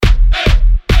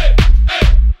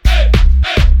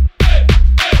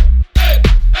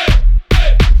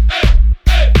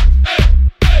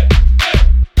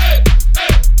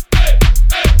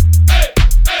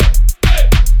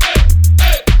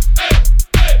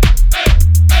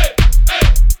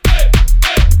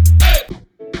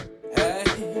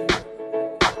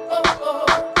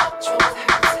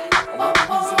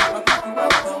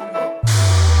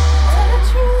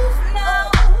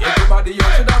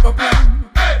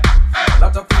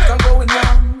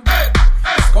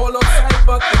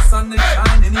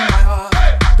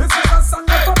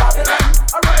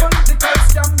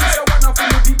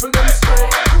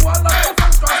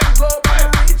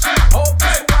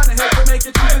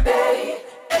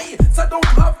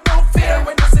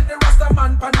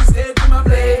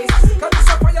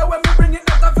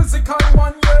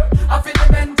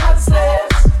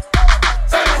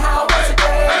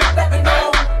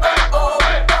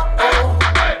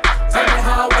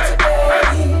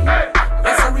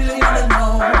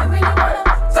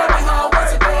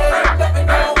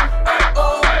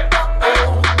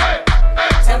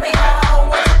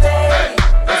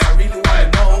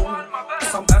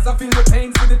feel the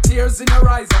pain, see the tears in your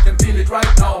eyes. I can feel it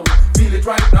right now, feel it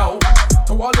right now.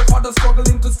 To all the fathers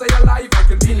struggling to stay alive, I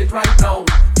can feel it right now,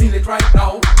 feel it right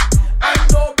now. I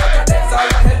know better days are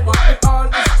ahead, but with all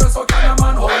this stress, how can a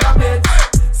man hold a mate?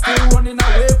 Still running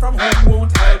away from home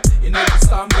won't help. In every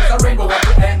storm there's a rainbow.